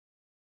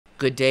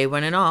Good day,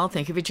 one and all.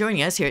 Thank you for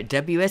joining us here at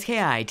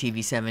WSKI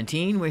TV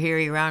 17. We're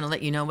here around to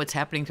let you know what's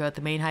happening throughout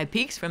the main high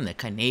peaks from the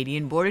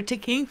Canadian border to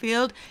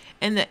Kingfield.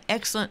 And the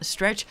excellent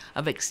stretch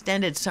of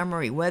extended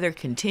summery weather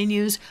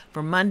continues.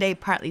 For Monday,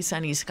 partly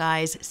sunny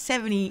skies,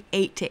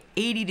 78 to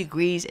 80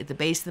 degrees at the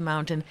base of the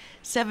mountain,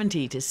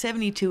 70 to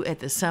 72 at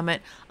the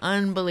summit.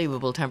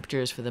 Unbelievable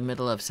temperatures for the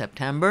middle of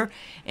September.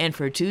 And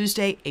for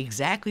Tuesday,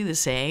 exactly the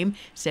same,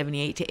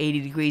 78 to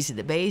 80 degrees at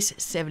the base,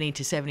 70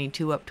 to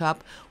 72 up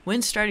top.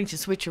 Winds starting to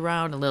switch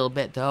around a little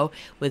bit, though,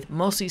 with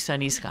mostly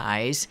sunny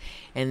skies.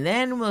 And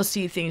then we'll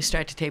see things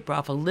start to taper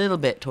off a little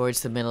bit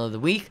towards the middle of the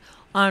week.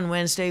 On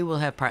Wednesday, we'll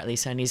have partly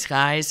sunny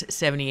skies,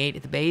 78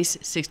 at the base,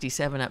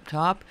 67 up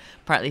top.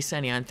 Partly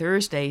sunny on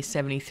Thursday,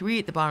 73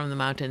 at the bottom of the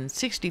mountain,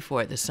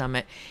 64 at the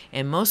summit,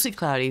 and mostly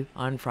cloudy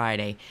on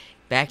Friday.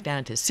 Back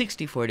down to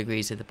 64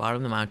 degrees at the bottom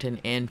of the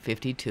mountain and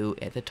 52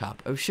 at the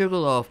top of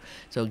Sugarloaf.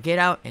 So get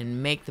out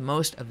and make the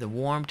most of the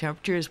warm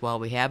temperatures while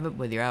we have it,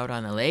 whether you're out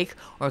on the lake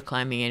or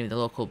climbing any of the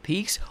local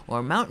peaks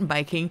or mountain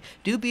biking.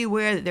 Do be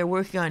aware that they're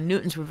working on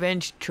Newton's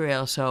Revenge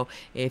Trail, so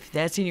if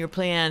that's in your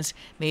plans,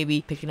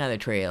 maybe pick another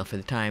trail for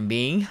the time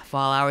being.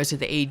 Fall hours at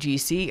the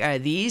AGC are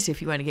these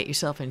if you want to get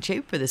yourself in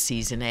shape for the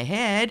season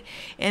ahead.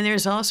 And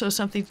there's also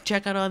something to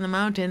check out on the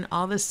mountain,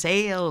 all the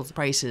sales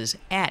prices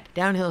at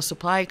Downhill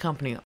Supply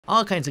Company.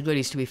 All kinds of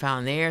goodies to be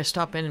found there.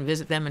 Stop in and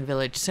visit them in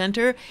Village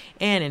Center.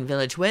 And in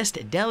Village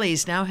West,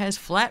 Deli's now has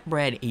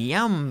flatbread.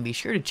 Yum! Be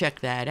sure to check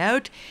that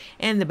out.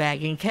 And the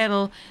Bag and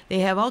Kettle, they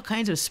have all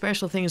kinds of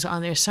special things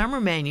on their summer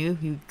menu.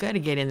 You've got to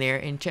get in there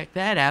and check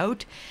that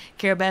out.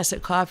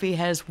 Carabasset Coffee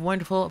has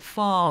wonderful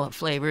fall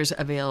flavors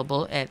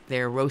available at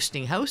their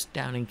roasting house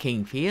down in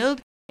Kingfield.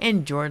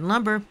 And Jordan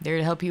Lumber, there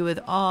to help you with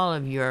all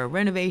of your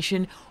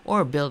renovation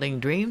or building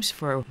dreams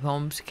for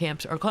homes,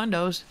 camps, or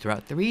condos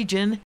throughout the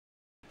region.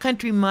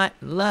 Country Mutt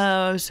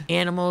loves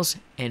animals,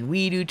 and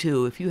we do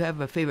too. If you have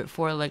a favorite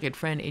four-legged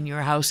friend in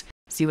your house,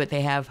 see what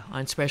they have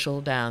on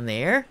special down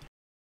there.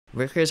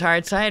 Ricker's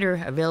Hard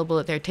Cider, available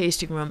at their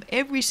tasting room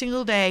every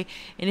single day.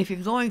 And if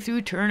you're going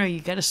through Turner, you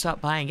got to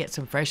stop by and get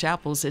some fresh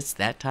apples. It's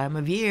that time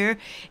of year.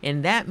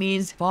 And that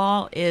means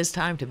fall is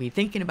time to be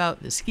thinking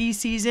about the ski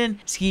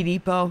season. Ski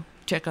Depot,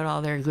 check out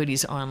all their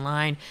goodies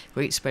online.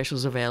 Great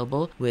specials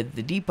available with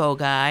the Depot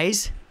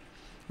guys.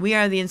 We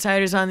are the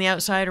insiders on the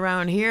outside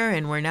around here,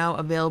 and we're now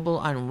available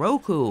on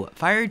Roku,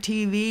 Fire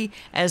TV,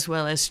 as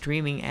well as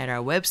streaming at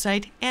our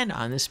website and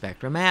on the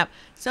Spectrum app.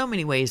 So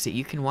many ways that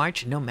you can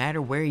watch no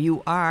matter where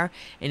you are.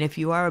 And if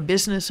you are a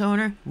business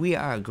owner, we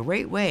are a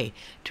great way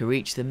to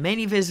reach the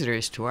many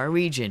visitors to our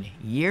region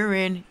year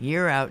in,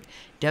 year out.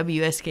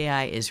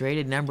 WSKI is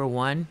rated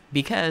 #1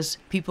 because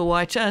people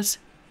watch us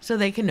so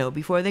they can know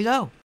before they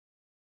go.